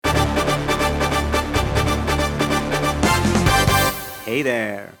Hey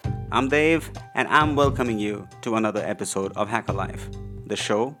there, I'm Dave, and I'm welcoming you to another episode of Hacker Life, the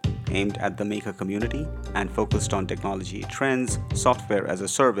show aimed at the maker community and focused on technology trends, software as a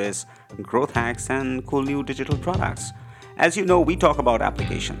service, growth hacks, and cool new digital products. As you know, we talk about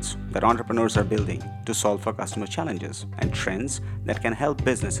applications that entrepreneurs are building to solve for customer challenges and trends that can help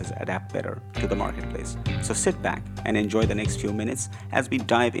businesses adapt better to the marketplace. So sit back and enjoy the next few minutes as we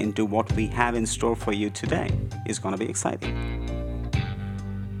dive into what we have in store for you today. It's going to be exciting.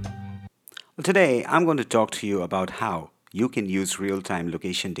 Well, today, I'm going to talk to you about how you can use real time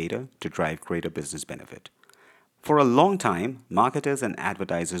location data to drive greater business benefit. For a long time, marketers and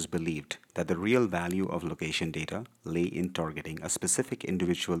advertisers believed that the real value of location data lay in targeting a specific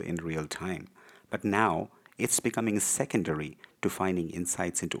individual in real time. But now, it's becoming secondary to finding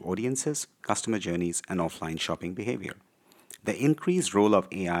insights into audiences, customer journeys, and offline shopping behavior. The increased role of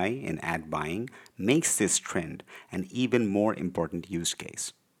AI in ad buying makes this trend an even more important use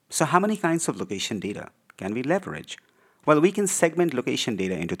case. So, how many kinds of location data can we leverage? Well, we can segment location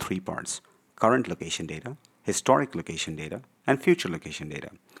data into three parts: current location data, historic location data, and future location data.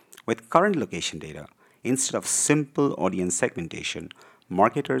 With current location data, instead of simple audience segmentation,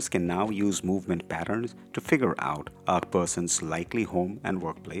 marketers can now use movement patterns to figure out a person's likely home and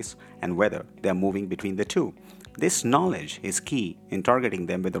workplace and whether they're moving between the two. This knowledge is key in targeting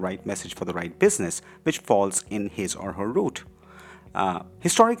them with the right message for the right business, which falls in his or her route.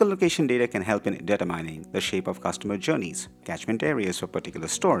 Historical location data can help in determining the shape of customer journeys, catchment areas for particular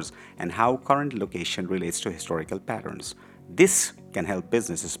stores, and how current location relates to historical patterns. This can help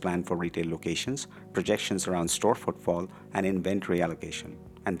businesses plan for retail locations, projections around store footfall, and inventory allocation.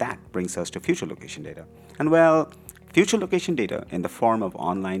 And that brings us to future location data. And well, future location data in the form of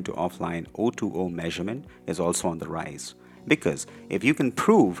online to offline O2O measurement is also on the rise. Because if you can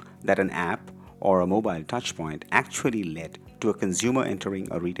prove that an app or a mobile touchpoint actually led to a consumer entering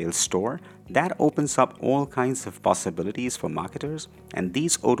a retail store, that opens up all kinds of possibilities for marketers, and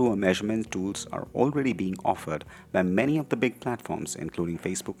these O2O measurement tools are already being offered by many of the big platforms, including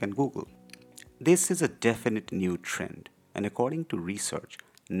Facebook and Google. This is a definite new trend, and according to research,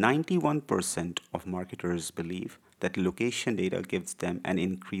 91% of marketers believe that location data gives them an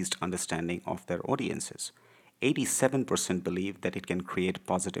increased understanding of their audiences. 87% believe that it can create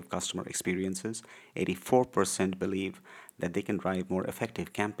positive customer experiences. 84% believe that they can drive more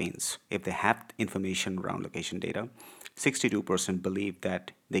effective campaigns if they have information around location data. 62% believe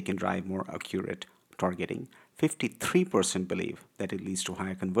that they can drive more accurate targeting. 53% believe that it leads to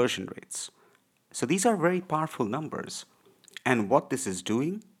higher conversion rates. So these are very powerful numbers. And what this is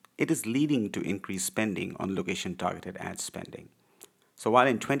doing, it is leading to increased spending on location targeted ad spending. So while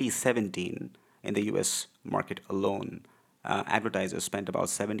in 2017, in the US market alone, advertisers spent about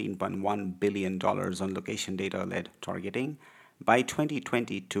 $17.1 billion on location data led targeting. By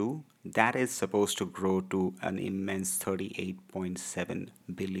 2022, that is supposed to grow to an immense $38.7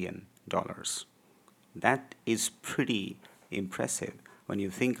 billion. That is pretty impressive when you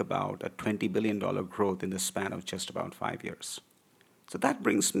think about a $20 billion growth in the span of just about 5 years. So that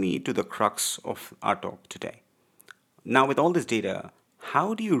brings me to the crux of our talk today. Now, with all this data,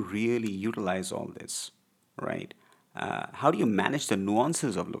 how do you really utilize all this, right? How do you manage the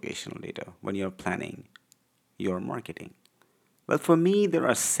nuances of locational data when you're planning your marketing? Well, for me, there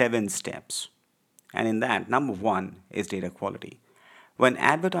are 7 steps. And in that, number one is data quality. When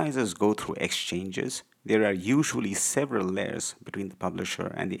advertisers go through exchanges, there are usually several layers between the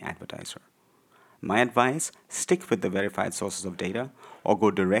publisher and the advertiser. My advice, stick with the verified sources of data or go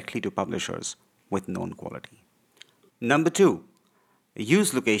directly to publishers with known quality. Number two,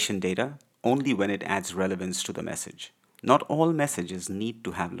 use location data only when it adds relevance to the message. Not all messages need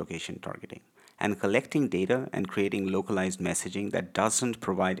to have location targeting, and collecting data and creating localized messaging that doesn't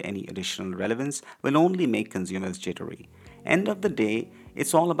provide any additional relevance will only make consumers jittery. End of the day,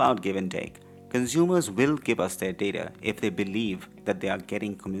 it's all about give and take. Consumers will give us their data if they believe that they are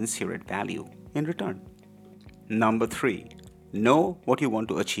getting commensurate value in return. Number three, know what you want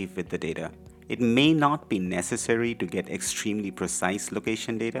to achieve with the data. It may not be necessary to get extremely precise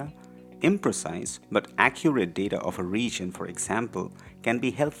location data. Imprecise but accurate data of a region, for example, can be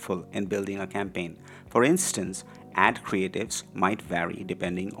helpful in building a campaign. For instance, ad creatives might vary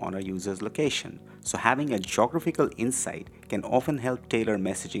depending on a user's location, so having a geographical insight can often help tailor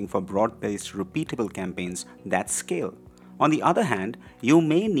messaging for broad based, repeatable campaigns that scale. On the other hand, you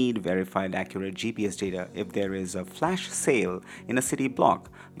may need verified accurate GPS data if there is a flash sale in a city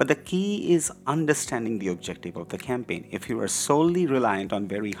block, but the key is understanding the objective of the campaign. If you are solely reliant on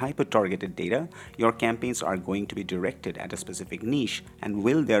very hyper targeted data, your campaigns are going to be directed at a specific niche and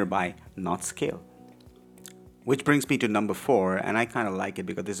will thereby not scale. Which brings me to number four, and I kind of like it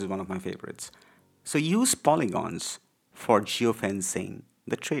because this is one of my favorites. So use polygons for geofencing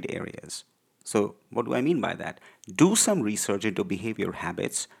the trade areas. So, what do I mean by that? Do some research into behavior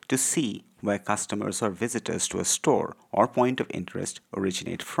habits to see where customers or visitors to a store or point of interest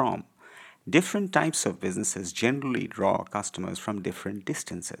originate from. Different types of businesses generally draw customers from different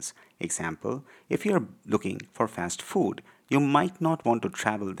distances. Example, if you're looking for fast food, you might not want to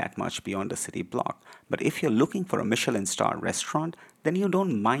travel that much beyond a city block. But if you're looking for a Michelin star restaurant, then you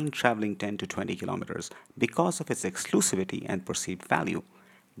don't mind traveling 10 to 20 kilometers because of its exclusivity and perceived value.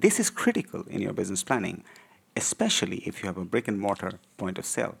 This is critical in your business planning, especially if you have a brick and mortar point of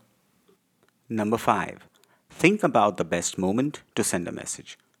sale. Number five, think about the best moment to send a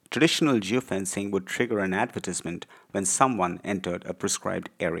message. Traditional geofencing would trigger an advertisement when someone entered a prescribed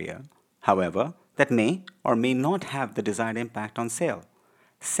area. However, that may or may not have the desired impact on sale.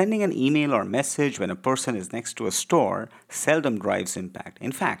 Sending an email or message when a person is next to a store seldom drives impact.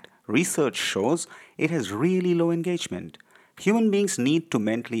 In fact, research shows it has really low engagement. Human beings need to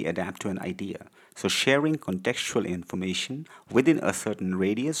mentally adapt to an idea, so sharing contextual information within a certain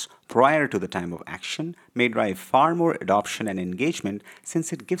radius prior to the time of action may drive far more adoption and engagement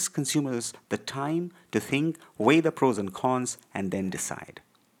since it gives consumers the time to think, weigh the pros and cons, and then decide.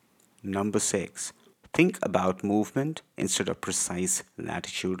 Number six, think about movement instead of precise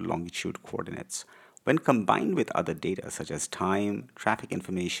latitude longitude coordinates. When combined with other data such as time, traffic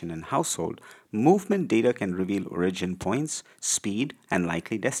information, and household, movement data can reveal origin points, speed, and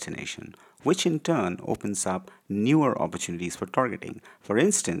likely destination, which in turn opens up newer opportunities for targeting. For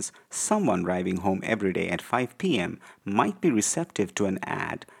instance, someone driving home every day at 5 p.m. might be receptive to an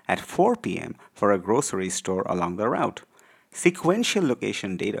ad at 4 p.m. for a grocery store along the route. Sequential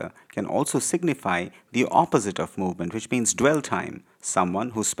location data can also signify the opposite of movement, which means dwell time.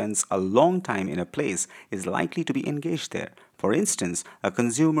 Someone who spends a long time in a place is likely to be engaged there. For instance, a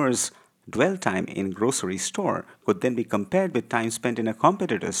consumer's dwell time in grocery store could then be compared with time spent in a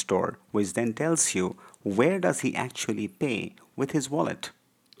competitor's store, which then tells you where does he actually pay with his wallet.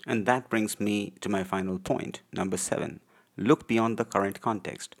 And that brings me to my final point, number seven. Look beyond the current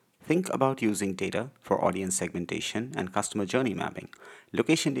context. Think about using data for audience segmentation and customer journey mapping.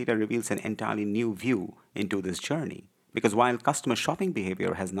 Location data reveals an entirely new view into this journey. Because while customer shopping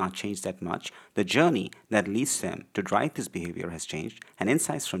behavior has not changed that much, the journey that leads them to drive this behavior has changed, and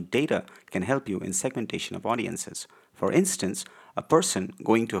insights from data can help you in segmentation of audiences. For instance, a person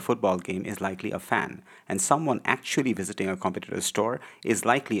going to a football game is likely a fan, and someone actually visiting a competitor's store is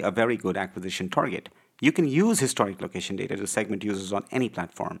likely a very good acquisition target. You can use historic location data to segment users on any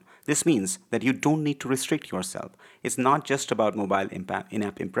platform. This means that you don't need to restrict yourself. It's not just about mobile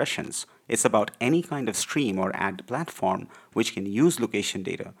in-app impressions. It's about any kind of stream or ad platform which can use location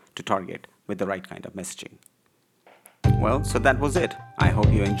data to target with the right kind of messaging. Well, so that was it. I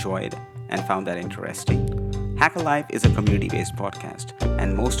hope you enjoyed and found that interesting. Hacker Life is a community-based podcast,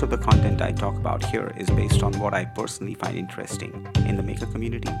 and most of the content I talk about here is based on what I personally find interesting in the maker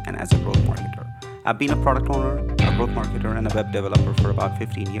community and as a growth marketer. I've been a product owner, a growth marketer, and a web developer for about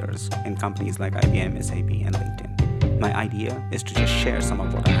 15 years in companies like IBM, SAP, and LinkedIn. My idea is to just share some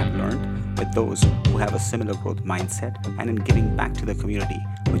of what I have learned with those who have a similar growth mindset and in giving back to the community,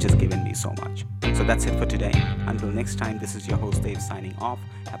 which has given me so much. So that's it for today. Until next time, this is your host Dave signing off.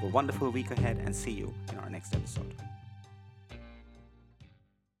 Have a wonderful week ahead and see you in our next episode.